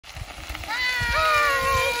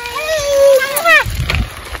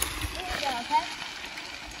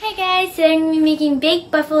Hi guys, today I'm going to be making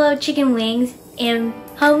baked buffalo chicken wings and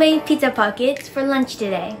homemade pizza pockets for lunch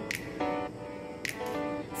today.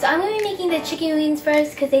 So I'm going to be making the chicken wings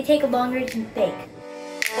first because they take longer to bake.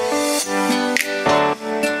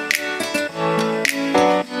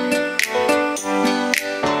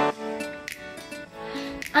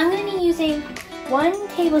 I'm going to be using 1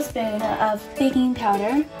 tablespoon of baking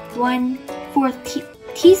powder,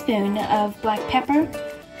 1/4 teaspoon of black pepper,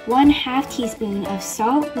 1/2 teaspoon of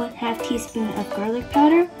salt, 1/2 teaspoon of garlic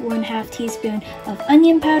powder, 1/2 teaspoon of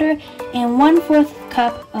onion powder, and 1/4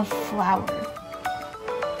 cup of flour.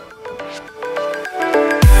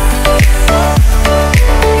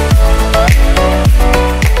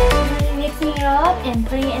 I'm going to be mixing it all up and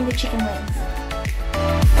putting it in the chicken wings.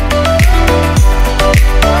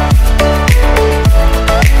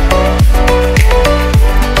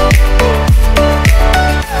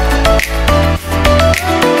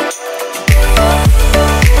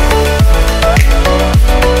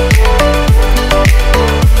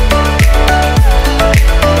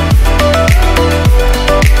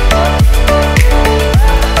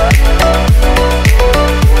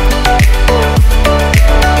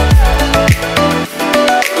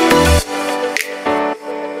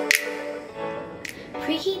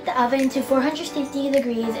 Preheat the oven to 450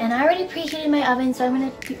 degrees, and I already preheated my oven, so I'm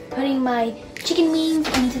going to be putting my chicken wings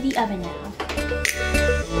into the oven now.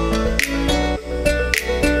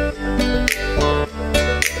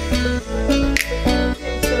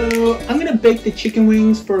 So I'm going to bake the chicken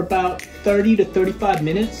wings for about 30 to 35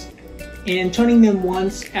 minutes and turning them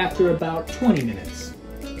once after about 20 minutes.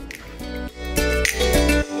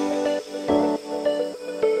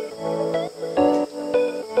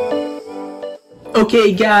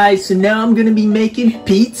 Okay guys, so now I'm gonna be making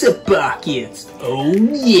pizza pockets. Oh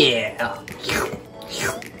yeah!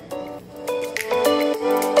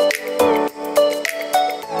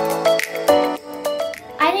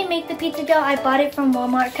 I didn't make the pizza dough, I bought it from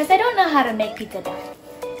Walmart because I don't know how to make pizza dough.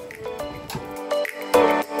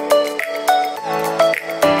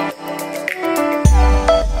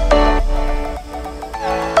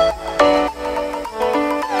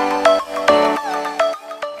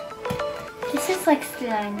 This is like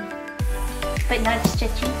slime, but not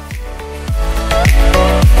stretchy.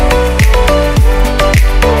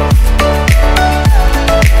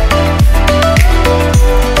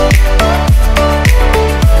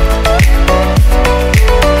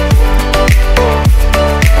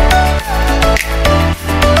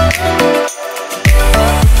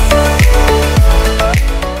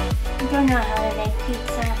 I don't know how to make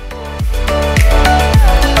pizza.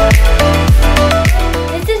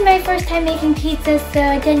 This is my first time making pizza, so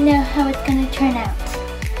I didn't know how it's gonna turn out.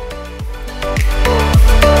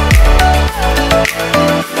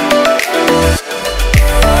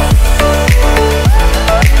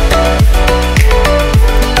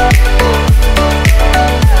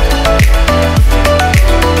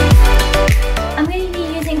 I'm going to be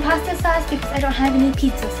using pasta sauce because I don't have any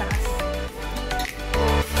pizza sauce.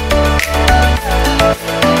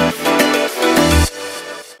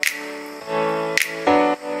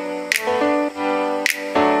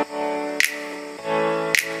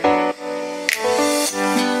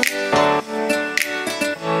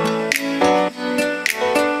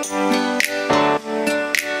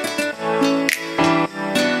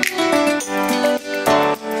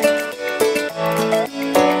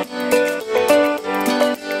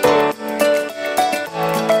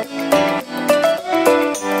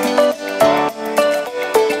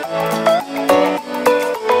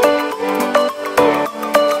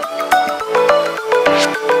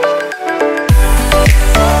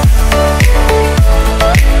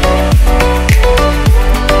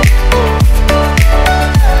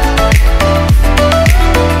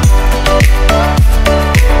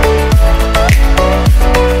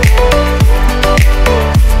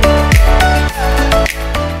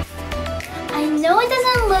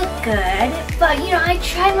 Good, but you know, I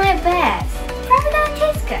tried my best. It's probably gonna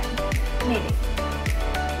taste good. Maybe.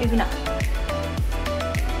 Maybe not.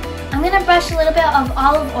 I'm gonna brush a little bit of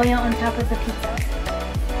olive oil on top of the pizza.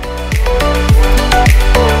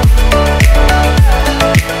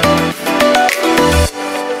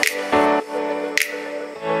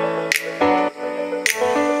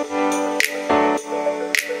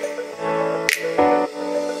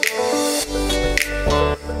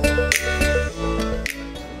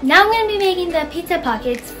 Now I'm going to be making the pizza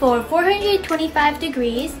pockets for 425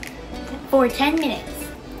 degrees for 10 minutes.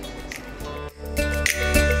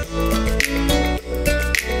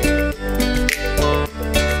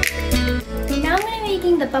 Now I'm going to be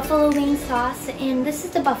making the buffalo wing sauce, and this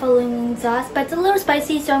is the buffalo wing sauce, but it's a little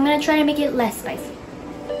spicy, so I'm going to try to make it less spicy.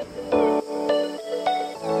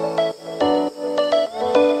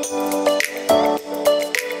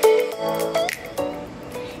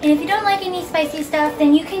 you don't like any spicy stuff,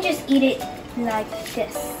 then you can just eat it like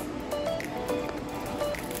this.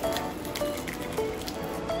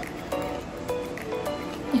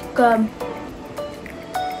 Good.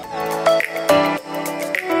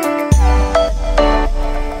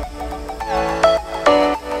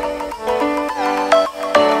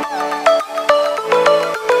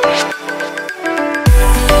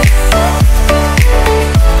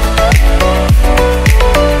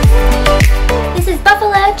 This is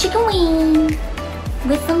buffalo chicken wing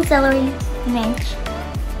with some celery and ranch.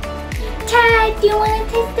 Chad, do you want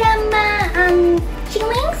to taste them chicken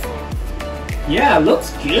wings? Yeah,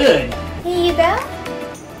 looks good. Here you go.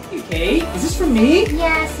 Hey, Kate, is this for me?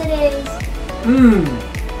 Yes, it is.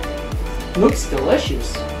 Looks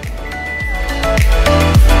delicious.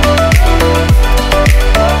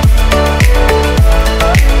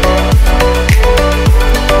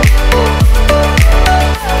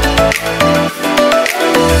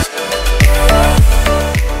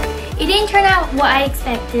 It didn't turn out what I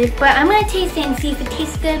expected, but I'm gonna taste it and see if it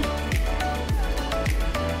tastes good.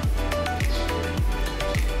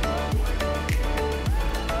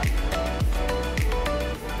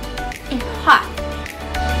 It's hot.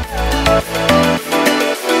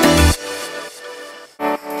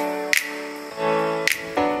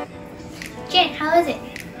 Jen, how is it?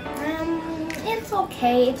 It's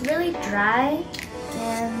okay. It's really dry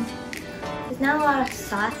and there's not a lot of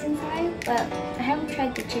sauce inside, but I haven't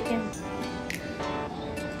tried the chicken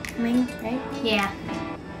wing, right? Yeah.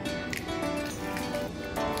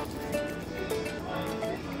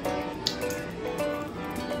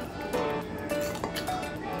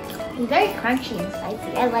 It's very crunchy and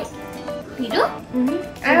spicy. I like it. You do?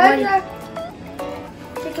 Mm-hmm. I like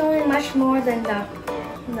the chicken wing much more than the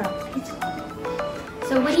pizza.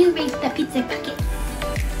 So what do you rate the pizza pocket?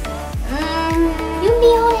 You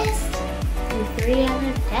be honest. 3 out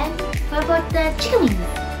of 10. What about the chicken wings?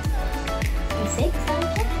 A 6 out of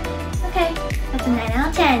 10? Okay, that's a 9 out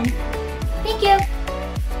of 10. Thank you.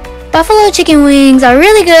 Buffalo chicken wings are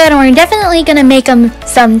really good and we're definitely gonna make them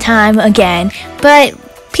sometime again, but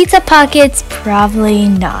pizza pockets, probably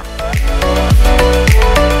not.